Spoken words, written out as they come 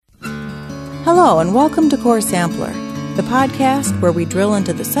Hello and welcome to Core Sampler, the podcast where we drill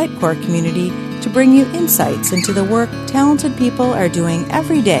into the Sitecore community to bring you insights into the work talented people are doing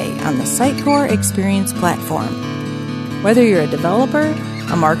every day on the Sitecore Experience platform. Whether you're a developer,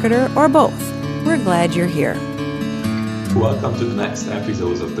 a marketer, or both, we're glad you're here. Welcome to the next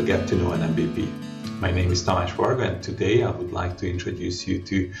episode of the Get to Know an MVP. My name is Tamás Varga, and today I would like to introduce you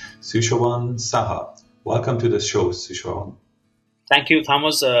to Sushovan Saha. Welcome to the show, Sushovan. Thank you,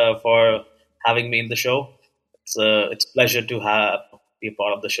 Thomas, for having me in the show. It's a pleasure to be a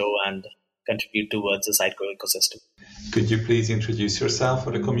part of the show and contribute towards the Sitecore ecosystem. Could you please introduce yourself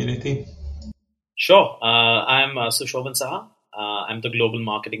for the community? Sure. I'm Sushovan Saha. I'm the Global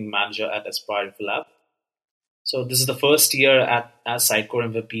Marketing Manager at Aspire Lab. So this is the first year as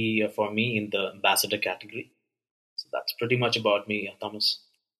Sitecore MVP for me in the Ambassador category. So that's pretty much about me, Thomas.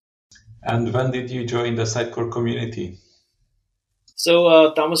 And when did you join the Sitecore community?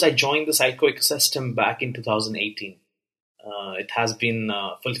 So, Thomas, I joined the Sitecore ecosystem back in 2018. It has been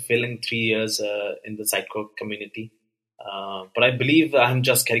fulfilling 3 years in the Sitecore community. But I believe I'm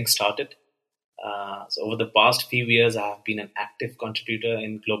just getting started. So over the past few years, I have been an active contributor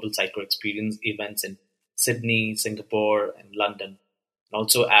in global Sitecore experience events in Sydney, Singapore, and London, and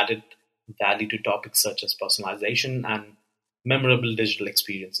also added value to topics such as personalization and memorable digital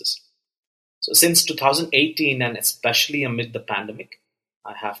experiences. So since 2018, and especially amid the pandemic,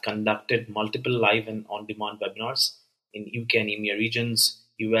 I have conducted multiple live and on-demand webinars in UK and EMEA regions,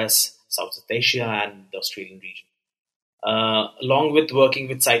 US, Southeast Asia, and the Australian region. Along with working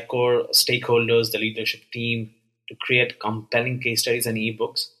with Sitecore stakeholders, the leadership team, to create compelling case studies and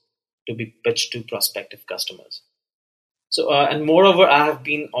ebooks to be pitched to prospective customers. So, and moreover, I have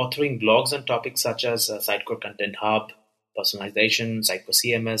been authoring blogs on topics such as Sitecore Content Hub, personalization, Sitecore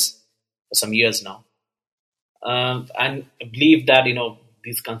CMS, for some years now. And I believe that,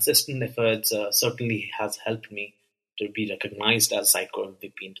 these consistent efforts certainly has helped me to be recognized as Sitecore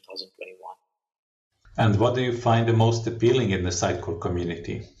MVP in 2021. And what do you find the most appealing in the Sitecore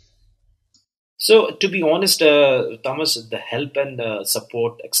community? So, to be honest, Thomas, the help and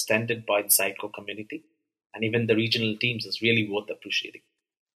support extended by the Sitecore community and even the regional teams is really worth appreciating.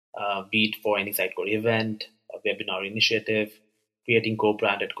 Be it for any Sitecore event, a webinar initiative, creating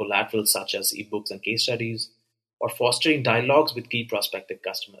co-branded collateral such as ebooks and case studies, or fostering dialogues with key prospective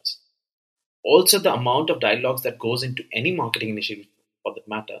customers. Also, the amount of dialogues that goes into any marketing initiative, for that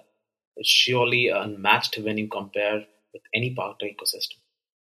matter, is surely unmatched when you compare with any partner ecosystem.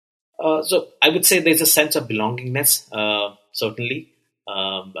 So, I would say there's a sense of belongingness, certainly,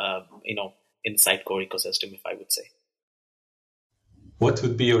 in Sitecore ecosystem, if I would say. What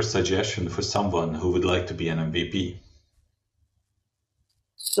would be your suggestion for someone who would like to be an MVP?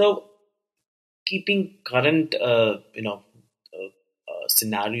 So, keeping current,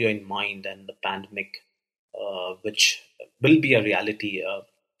 scenario in mind and the pandemic, which will be a reality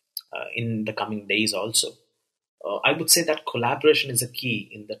in the coming days also, I would say that collaboration is a key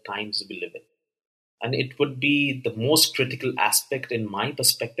in the times we live in. And it would be the most critical aspect in my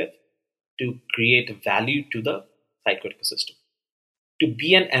perspective to create value to the Sitecore ecosystem. To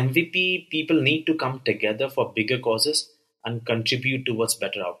be an MVP, people need to come together for bigger causes and contribute towards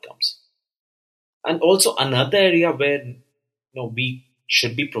better outcomes. And also another area where we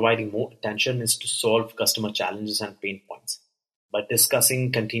should be providing more attention is to solve customer challenges and pain points by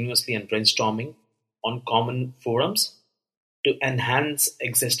discussing continuously and brainstorming on common forums to enhance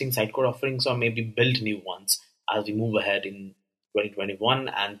existing Sitecore offerings or maybe build new ones as we move ahead in 2021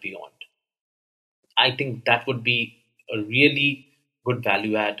 and beyond. I think that would be a really good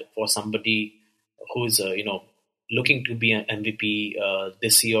value add for somebody who is looking to be an MVP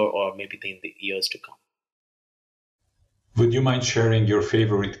this year or maybe in the years to come. Would you mind sharing your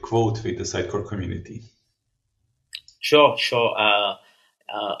favorite quote with the Sitecore community? Sure.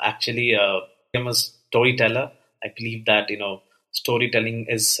 Actually, I'm a storyteller. I believe that, storytelling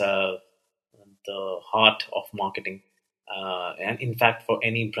is the heart of marketing. And in fact, for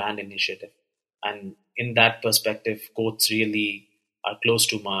any brand initiative. And in that perspective, quotes really are close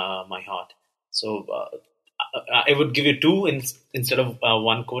to my heart. So, I would give you two instead of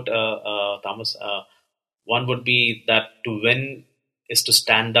one quote, Thomas. One would be that to win is to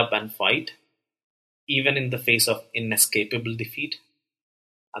stand up and fight, even in the face of inescapable defeat.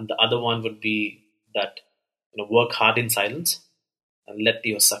 And the other one would be that work hard in silence and let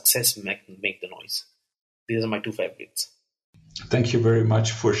your success make the noise. These are my two favorites. Thank you very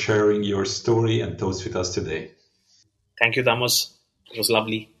much for sharing your story and thoughts with us today. Thank you, Thomas. It was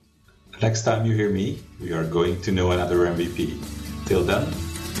lovely. Next time you hear me, we are going to know another MVP. Till then,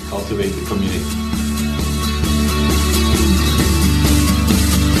 cultivate the community.